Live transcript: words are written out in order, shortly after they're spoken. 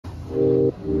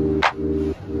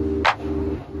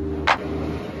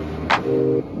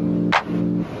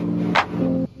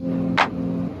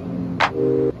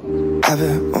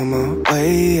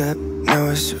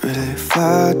really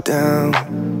far down.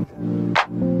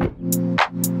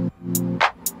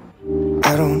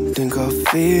 I don't think I'll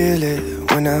feel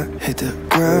it when I hit the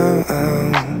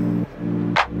ground.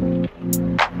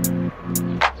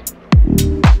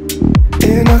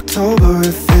 In October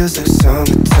it feels like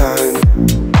summertime.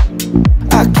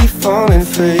 I keep falling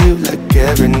for you like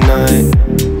every night.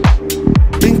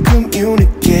 Been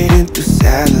communicating through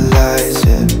satellites,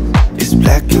 yeah. It's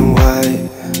black and white.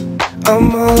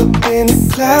 I'm all up in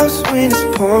the clouds when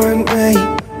it's pouring rain.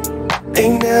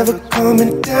 Ain't never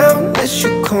coming down unless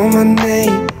you call my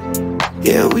name.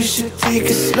 Yeah, we should take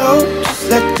it slow, just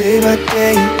like day by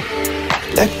day.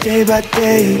 Like day by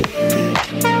day.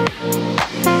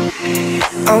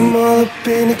 I'm all up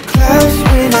in the clouds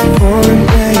when it's pouring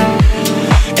rain.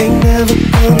 Ain't never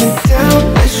coming down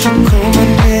unless you call my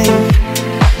name.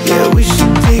 Yeah, we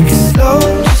should take it slow,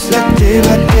 just like day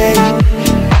by day.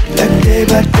 Like day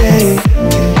by day.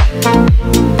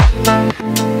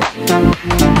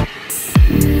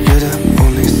 You're the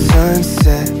only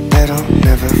sunset that I'll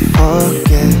never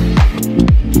forget.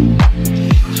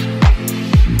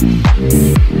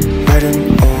 Red and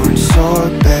orange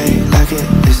sorbet, like it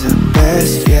is the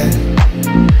best yet.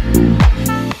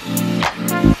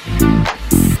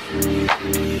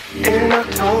 In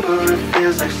October it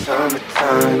feels like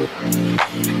summertime.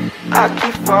 I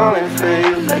keep falling for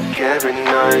you like every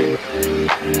night.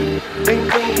 Been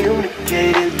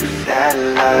communicating through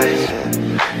satellites,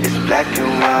 yeah. It's black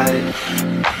and white.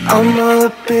 I'm all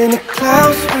up in the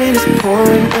clouds when it's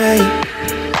pouring rain.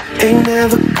 Ain't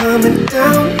never coming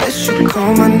down unless you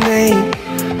call my name.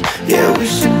 Yeah, we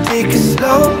should take it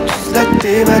slow, just like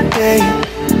day by day.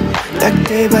 Like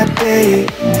day by day.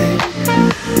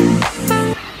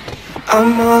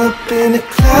 I'm all up in the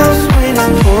clouds when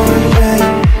it's pouring rain.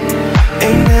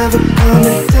 Ain't never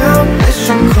coming down unless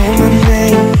you call my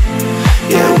name.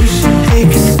 Yeah, we should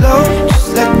take it slow, just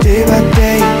like day by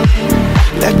day.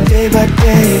 Like day by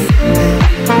day.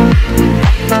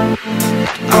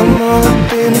 I'm all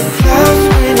up in the clouds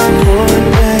when it's pouring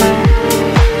rain.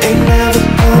 Ain't never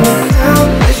coming down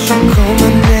unless you call my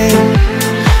name.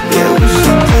 Yeah, we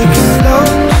should take it slow,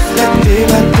 just like day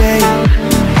by day.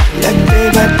 Like day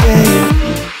by day.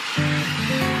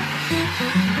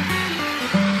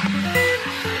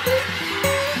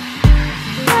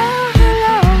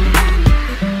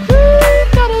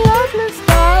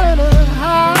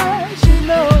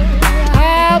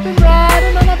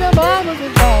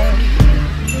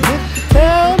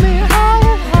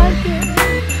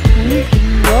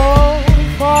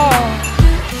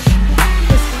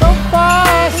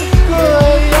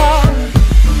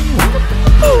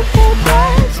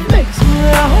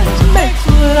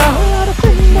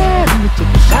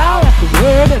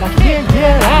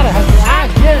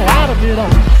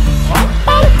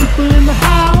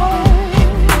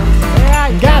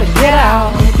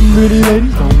 Pretty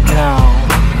ladies don't count.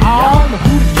 I don't know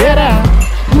who to get out,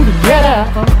 who to get out.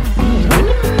 When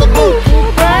I'm in the mood for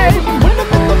a babe, when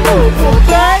I'm in the mood for a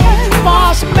babe,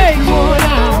 boss makes one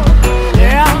out.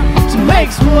 Yeah, she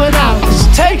makes one out, she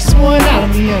takes one out of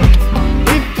me. Yeah.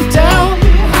 If you tell me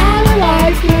how you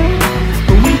like it,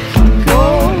 we can go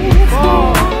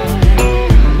far.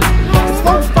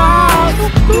 So far, so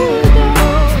good.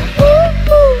 Ooh,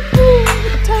 ooh, ooh,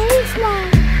 it tastes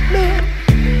like milk.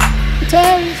 It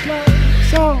tastes like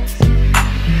sauce.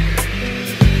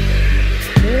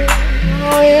 Yeah.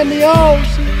 Oh, and the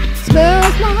ocean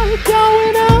smells like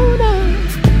going on.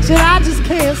 Shit, I just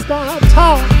can't stop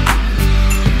talking.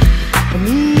 And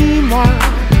meanwhile,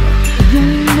 you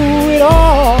knew it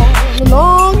all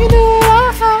along. You knew it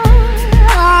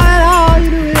all, you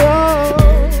knew it all.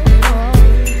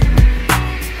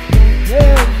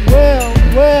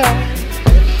 Well,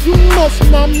 you must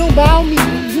not know about me.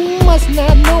 You must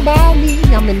not know about me.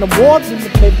 I'm in the wars in the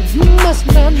paper. You must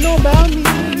not know about me.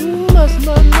 You must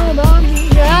not know about me.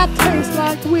 Yeah, I taste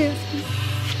like whiskey.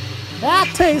 I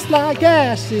taste like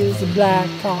ashes of black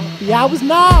coffee. I was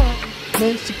not,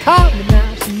 then she caught me,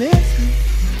 now she missed me.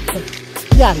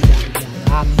 Yada, yada,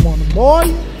 yada. I don't wanna bore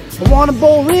you. I wanna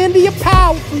bore into your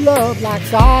powerful love like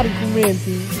God in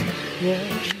Corinthians. Yeah.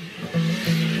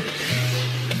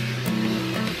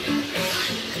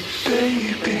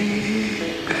 Baby,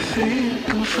 I think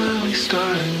I'm finally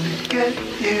starting to get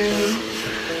you.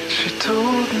 She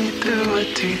told me through her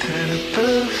teeth and her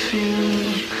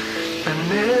perfume, I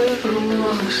never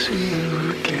wanna see you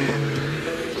again.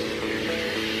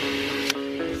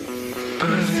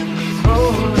 But in the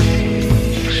morning,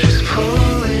 she's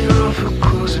pulling off her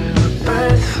clothes in the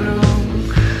bathroom.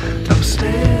 I'm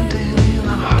standing in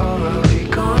the hall, I'll be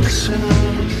gone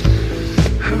soon.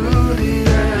 Who did I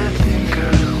think I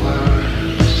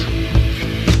was?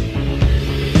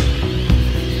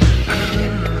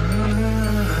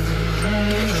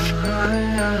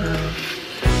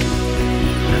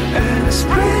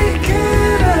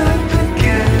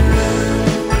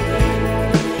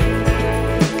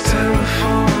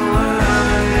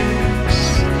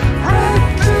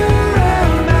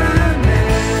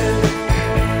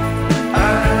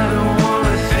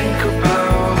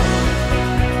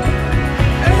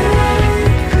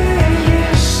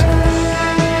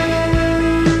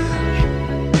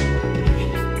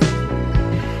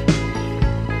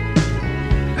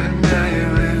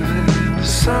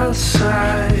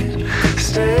 outside,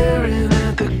 staring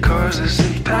at the cars as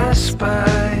they pass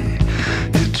by.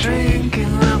 You're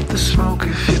drinking up the smoke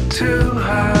if you're too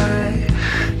high.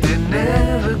 You're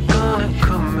never gonna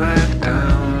come back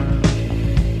down.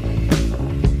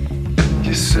 And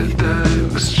you said that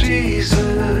it was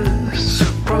Jesus who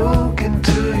broke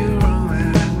into your room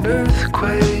in an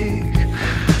earthquake,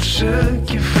 shook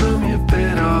you from your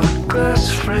bed, all the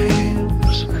glass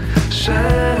frames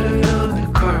shattered on the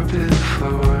carpet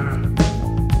floor.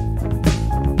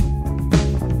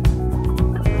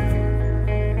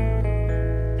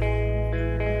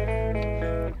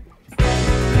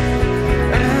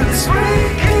 And it's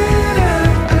waking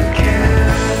up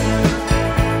again.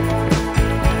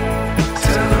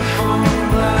 Telephone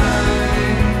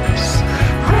lines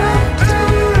wrapped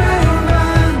around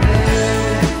my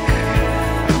neck.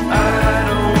 I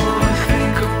don't wanna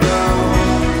think about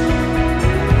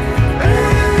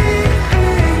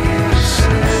anything you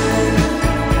said.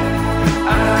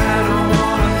 I don't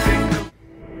wanna think.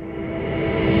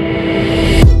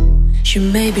 She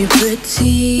may be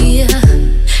pretty,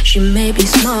 she may be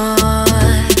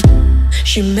smart,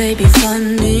 she may be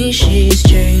funny, she's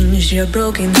changed your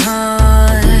broken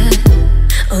heart.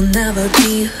 I'll never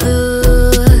be her,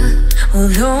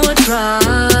 although I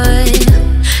try.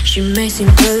 She may seem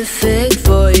perfect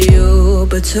for you,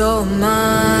 but so am I.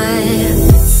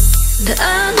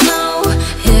 I know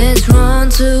it's wrong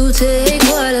to take